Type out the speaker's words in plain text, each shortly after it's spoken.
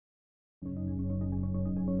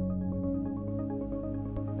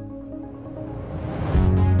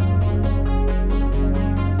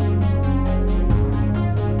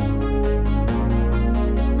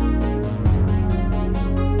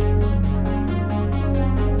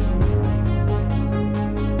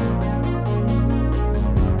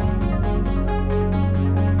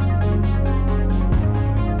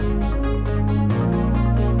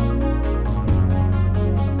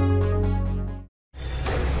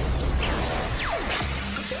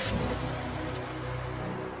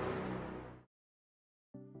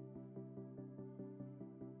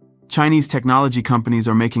Chinese technology companies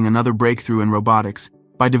are making another breakthrough in robotics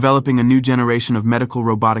by developing a new generation of medical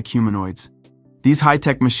robotic humanoids. These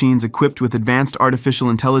high-tech machines equipped with advanced artificial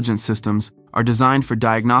intelligence systems are designed for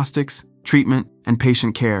diagnostics, treatment, and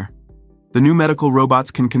patient care. The new medical robots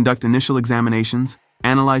can conduct initial examinations,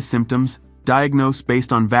 analyze symptoms, diagnose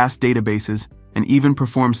based on vast databases, and even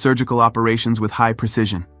perform surgical operations with high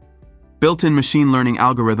precision. Built-in machine learning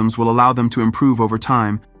algorithms will allow them to improve over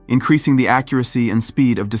time, increasing the accuracy and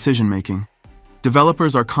speed of decision-making.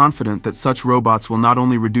 Developers are confident that such robots will not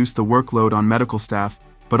only reduce the workload on medical staff,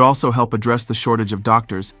 but also help address the shortage of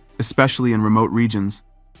doctors, especially in remote regions.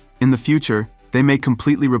 In the future, they may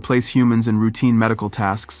completely replace humans in routine medical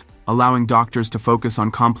tasks, allowing doctors to focus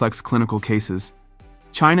on complex clinical cases.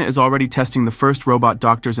 China is already testing the first robot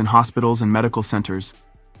doctors in hospitals and medical centers.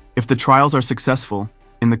 If the trials are successful,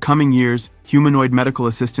 in the coming years, humanoid medical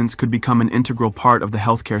assistants could become an integral part of the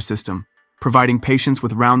healthcare system, providing patients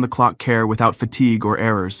with round-the-clock care without fatigue or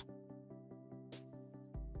errors.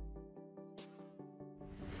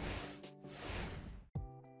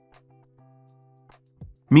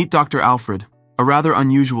 Meet Dr. Alfred, a rather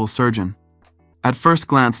unusual surgeon. At first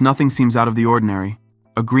glance, nothing seems out of the ordinary.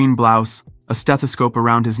 A green blouse, a stethoscope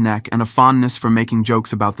around his neck, and a fondness for making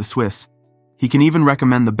jokes about the Swiss. He can even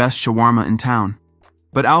recommend the best shawarma in town.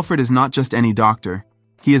 But Alfred is not just any doctor.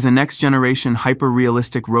 He is a next-generation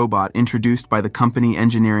hyper-realistic robot introduced by the company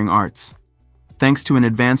Engineering Arts. Thanks to an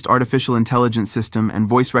advanced artificial intelligence system and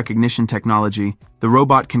voice recognition technology, the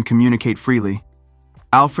robot can communicate freely.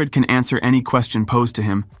 Alfred can answer any question posed to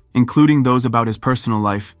him, including those about his personal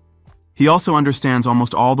life. He also understands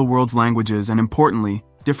almost all the world's languages and, importantly,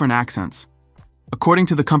 different accents. According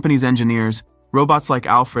to the company's engineers, robots like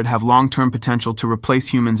Alfred have long-term potential to replace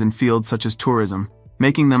humans in fields such as tourism,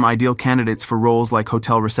 making them ideal candidates for roles like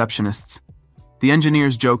hotel receptionists. The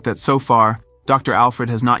engineers joke that so far, Dr. Alfred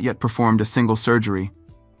has not yet performed a single surgery.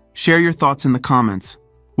 Share your thoughts in the comments.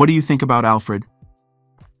 What do you think about Alfred?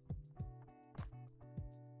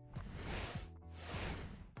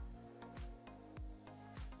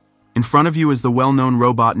 In front of you is the well-known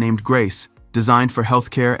robot named Grace, designed for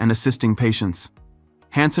healthcare and assisting patients.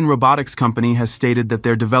 Hanson Robotics Company has stated that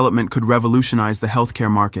their development could revolutionize the healthcare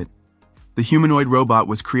market. The humanoid robot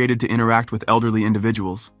was created to interact with elderly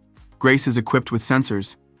individuals. Grace is equipped with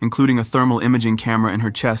sensors, including a thermal imaging camera in her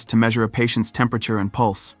chest to measure a patient's temperature and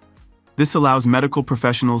pulse. This allows medical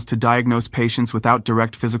professionals to diagnose patients without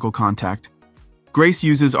direct physical contact. Grace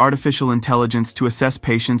uses artificial intelligence to assess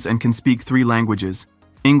patients and can speak 3 languages: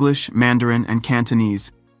 English, Mandarin, and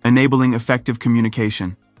Cantonese, enabling effective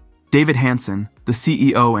communication. David Hanson, the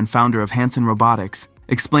CEO and founder of Hanson Robotics,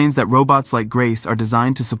 explains that robots like Grace are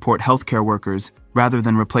designed to support healthcare workers rather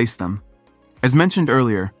than replace them. As mentioned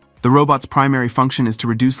earlier, the robot's primary function is to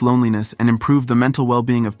reduce loneliness and improve the mental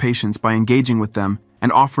well-being of patients by engaging with them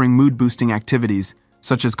and offering mood-boosting activities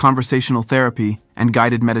such as conversational therapy and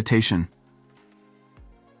guided meditation.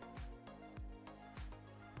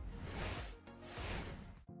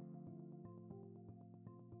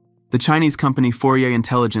 The Chinese company Fourier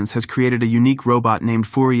Intelligence has created a unique robot named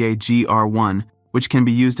Fourier GR1, which can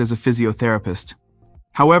be used as a physiotherapist.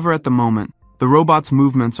 However, at the moment, the robot's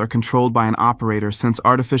movements are controlled by an operator since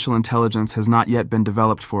artificial intelligence has not yet been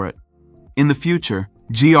developed for it. In the future,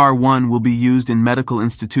 GR1 will be used in medical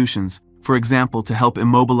institutions, for example to help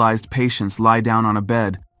immobilized patients lie down on a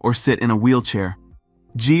bed or sit in a wheelchair.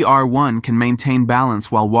 GR1 can maintain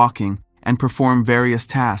balance while walking and perform various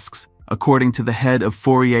tasks, according to the head of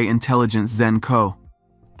Fourier Intelligence Zhen Ko.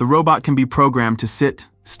 The robot can be programmed to sit,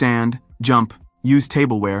 stand, jump, use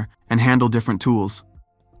tableware, and handle different tools.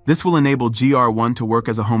 This will enable GR1 to work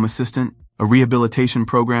as a home assistant, a rehabilitation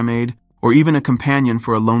program aide, or even a companion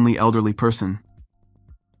for a lonely elderly person.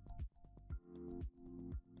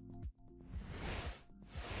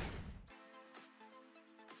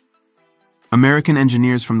 American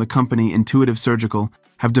engineers from the company Intuitive Surgical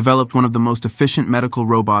have developed one of the most efficient medical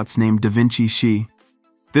robots named Da Vinci Xi.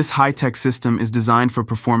 This high-tech system is designed for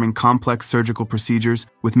performing complex surgical procedures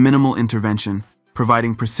with minimal intervention,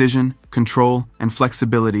 providing precision, control, and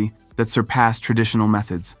flexibility that surpass traditional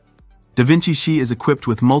methods. Da Vinci Xi is equipped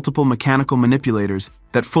with multiple mechanical manipulators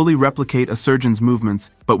that fully replicate a surgeon's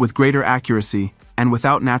movements, but with greater accuracy and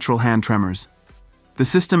without natural hand tremors. The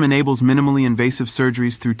system enables minimally invasive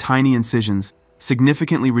surgeries through tiny incisions,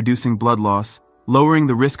 significantly reducing blood loss, lowering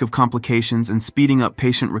the risk of complications and speeding up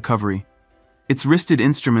patient recovery. Its wristed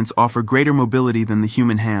instruments offer greater mobility than the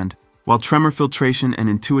human hand, while tremor filtration and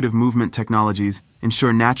intuitive movement technologies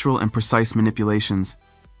ensure natural and precise manipulations.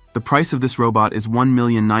 The price of this robot is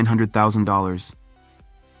 $1,900,000.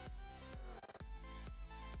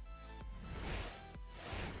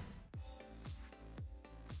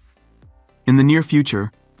 In the near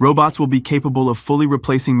future, robots will be capable of fully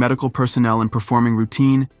replacing medical personnel and performing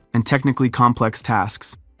routine and technically complex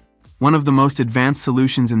tasks. One of the most advanced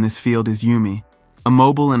solutions in this field is Yumi, a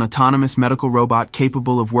mobile and autonomous medical robot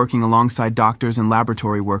capable of working alongside doctors and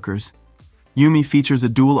laboratory workers. Yumi features a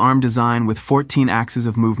dual-arm design with 14 axes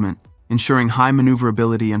of movement, ensuring high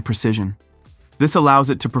maneuverability and precision. This allows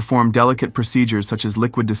it to perform delicate procedures such as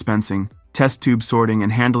liquid dispensing, test tube sorting,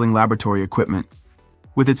 and handling laboratory equipment.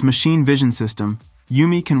 With its machine vision system,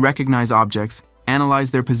 Yumi can recognize objects,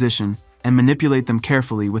 analyze their position, and manipulate them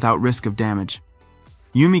carefully without risk of damage.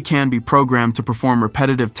 Yumi can be programmed to perform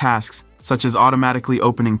repetitive tasks such as automatically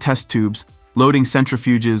opening test tubes, loading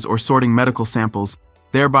centrifuges, or sorting medical samples,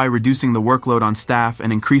 thereby reducing the workload on staff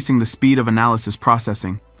and increasing the speed of analysis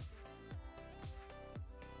processing.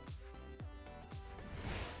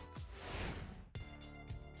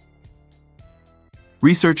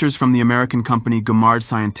 Researchers from the American company Humanoid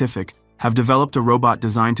Scientific have developed a robot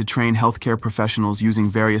designed to train healthcare professionals using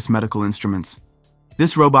various medical instruments.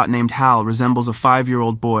 This robot, named Hal, resembles a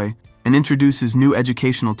 5-year-old boy and introduces new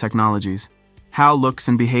educational technologies. Hal looks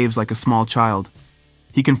and behaves like a small child.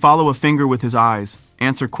 He can follow a finger with his eyes,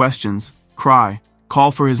 answer questions, cry, call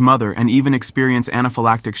for his mother, and even experience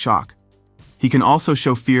anaphylactic shock. He can also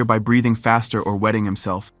show fear by breathing faster or wetting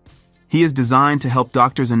himself. He is designed to help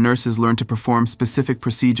doctors and nurses learn to perform specific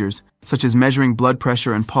procedures, such as measuring blood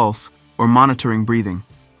pressure and pulse, or monitoring breathing.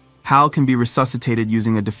 Hal can be resuscitated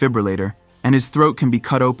using a defibrillator, and his throat can be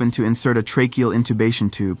cut open to insert a tracheal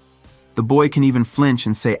intubation tube. The boy can even flinch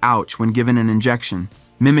and say ouch when given an injection,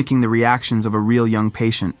 mimicking the reactions of a real young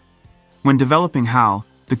patient. When developing Hal,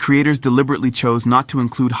 the creators deliberately chose not to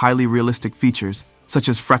include highly realistic features, such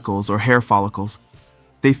as freckles or hair follicles.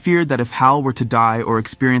 They feared that if Hal were to die or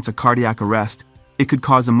experience a cardiac arrest, it could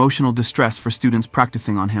cause emotional distress for students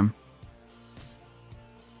practicing on him.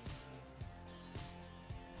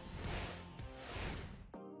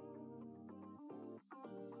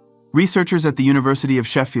 Researchers at the University of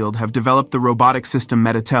Sheffield have developed the robotic system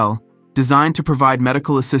Meditel, designed to provide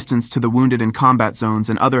medical assistance to the wounded in combat zones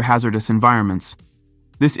and other hazardous environments.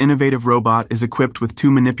 This innovative robot is equipped with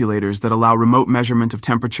 2 manipulators that allow remote measurement of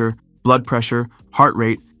temperature, blood pressure, heart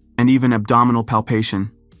rate, and even abdominal palpation.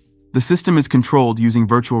 The system is controlled using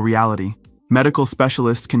virtual reality. Medical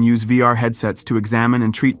specialists can use VR headsets to examine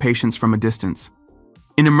and treat patients from a distance.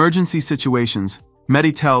 In emergency situations,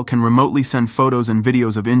 Meditel can remotely send photos and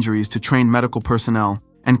videos of injuries to trained medical personnel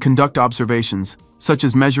and conduct observations, such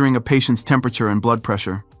as measuring a patient's temperature and blood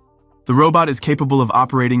pressure. The robot is capable of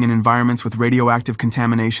operating in environments with radioactive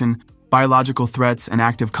contamination, biological threats, and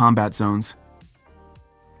active combat zones.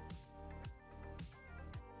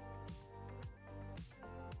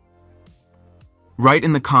 Write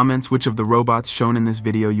in the comments which of the robots shown in this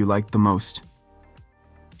video you liked the most.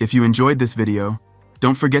 If you enjoyed this video,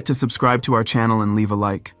 don't forget to subscribe to our channel and leave a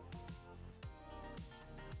like.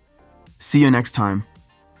 See you next time.